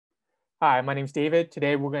Hi, my name is David.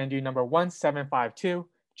 Today we're going to do number 1752,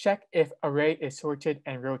 check if array is sorted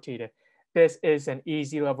and rotated. This is an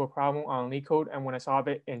easy level problem on LeetCode. I'm going to solve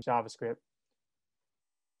it in JavaScript.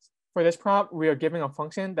 For this prompt, we are given a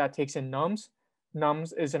function that takes in nums.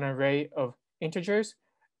 Nums is an array of integers,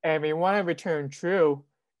 and we want to return true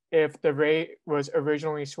if the array was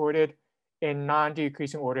originally sorted in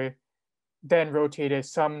non-decreasing order, then rotated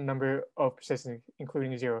some number of persistence,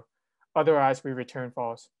 including 0. Otherwise, we return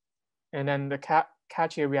false. And then the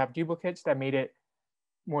catch here, we have duplicates that made it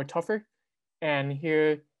more tougher. And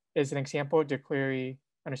here is an example to clearly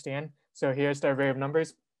understand. So here's the array of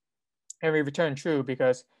numbers. And we return true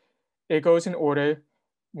because it goes in order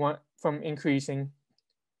from increasing.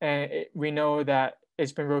 And we know that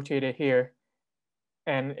it's been rotated here.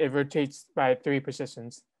 And it rotates by 3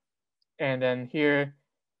 persistence. And then here,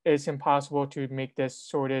 it's impossible to make this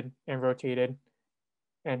sorted and rotated.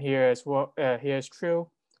 And here as well, here's true.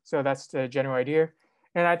 So that's the general idea.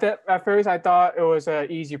 And at first I thought it was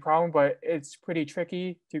an easy problem, but it's pretty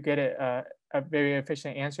tricky to get a very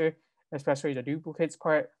efficient answer, especially the duplicates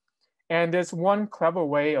part. And there's one clever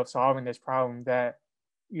way of solving this problem that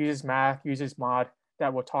uses math, uses mod,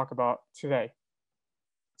 that we'll talk about today.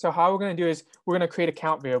 So how we're going to do is we're going to create a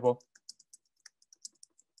count variable.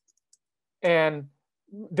 And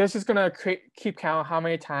this is going to keep count how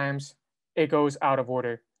many times it goes out of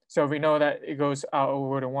order. So we know that it goes out of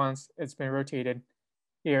order once, it's been rotated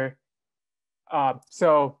here.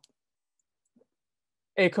 So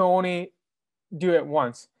it can only do it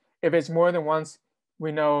once. If it's more than once,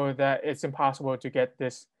 we know that it's impossible to get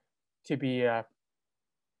this to be to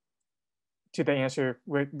the answer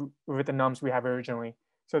with the nums we have originally.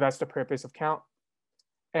 So that's the purpose of count.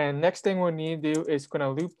 And next thing we need to do is going to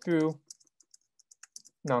loop through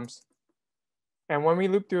nums. And when we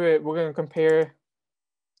loop through it, we're going to compare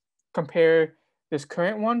this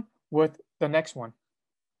current one with the next one.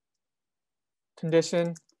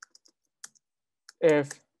 Condition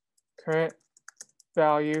if current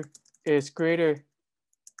value is greater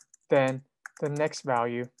than the next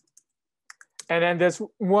value. And then there's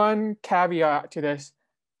one caveat to this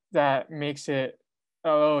that makes it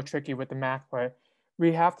a little tricky with the math part.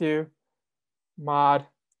 We have to mod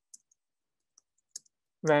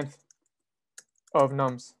length of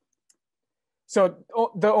nums. So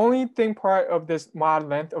the only thing part of this mod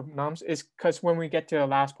length of nums is because when we get to the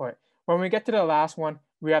last part, when we get to the last one,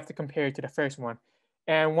 we have to compare it to the first one.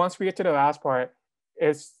 And once we get to the last part,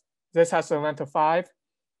 this has a length of 5.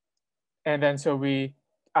 And then so we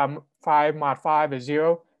 5 mod 5 is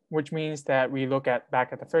 0, which means that we look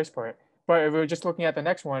back at the first part. But if we're just looking at the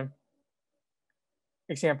next one,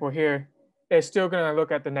 example here, it's still going to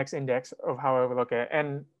look at the next index of how we look at it.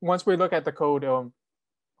 And once we look at the code, it'll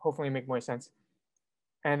hopefully make more sense.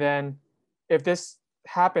 And then if this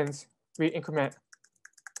happens, we increment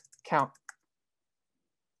count.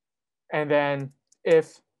 And then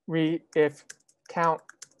if count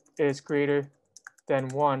is greater than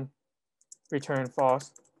 1, return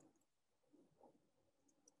false.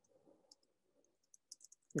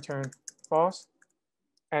 Return false.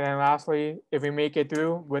 And then lastly, if we make it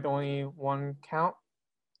through with only one count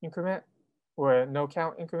increment or no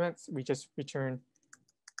count increments, we just return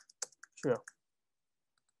true.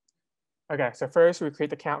 Okay, so first we create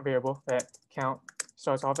the count variable. That count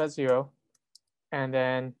starts off at 0. And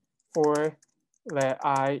then for let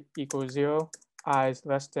I equals 0, I is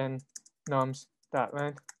less than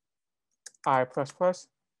nums.length, I plus plus.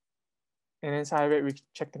 And inside of it, we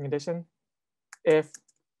check the condition. If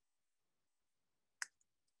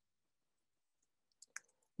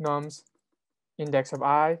nums index of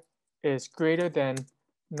I is greater than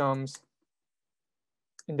nums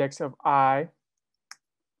index of I,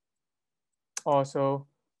 also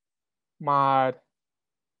mod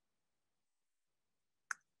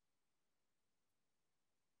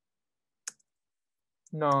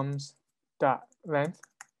nums.length.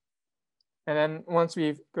 And then once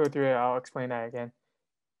we go through it, I'll explain that again.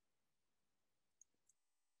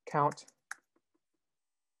 Count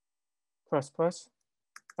plus plus.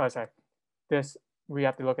 Oh, sorry. This, we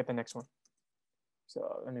have to look at the next one.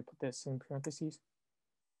 So let me put this in parentheses.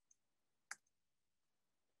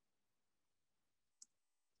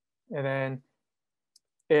 And then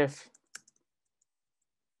if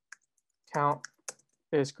count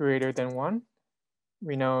is greater than 1,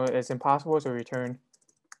 we know it's impossible, so return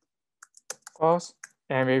false.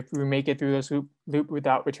 And if we make it through this loop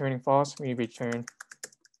without returning false, we return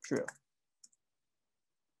true.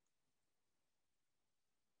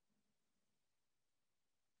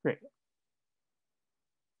 Great.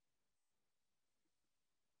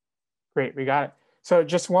 Great, we got it. So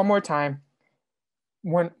just one more time.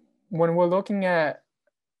 When when we're looking at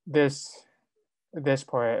this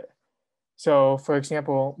part, so for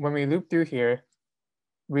example, when we loop through here,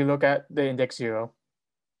 we look at the index 0.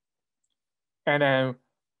 And then,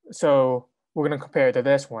 so we're going to compare it to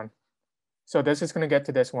this one. So this is going to get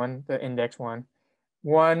to this one, the index 1.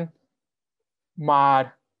 1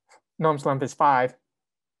 mod nums length is 5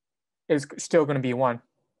 is still going to be 1.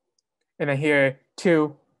 And then here,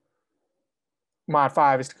 2 mod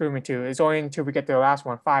 5 is equal to 2. It's only until we get to the last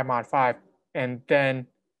one, 5 mod 5, and then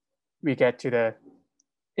we get to the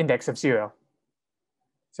index of 0.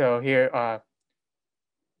 So here,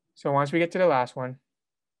 so once we get to the last one,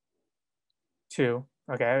 2,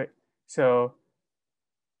 okay, so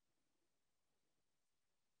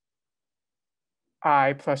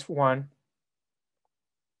I plus 1,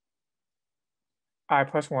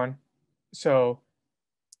 so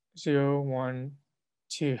 0, 1,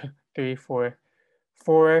 2, 3, 4.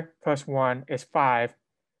 4 plus 1 is 5.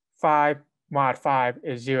 5 mod 5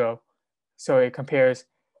 is 0. So it compares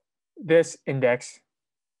this index,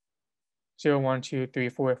 0, 1, 2, 3,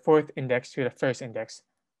 4, fourth index to the first index.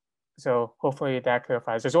 So hopefully that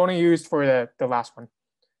clarifies. It's only used for the last one.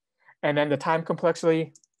 And then the time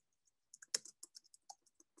complexity,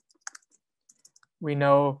 we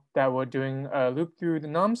know that we're doing a loop through the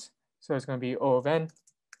nums. So it's going to be O of n.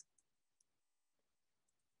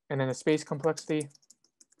 And then the space complexity,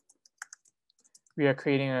 we are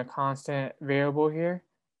creating a constant variable here.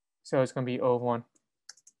 So it's going to be O of 1.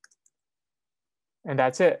 And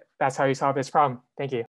that's it. That's how you solve this problem. Thank you.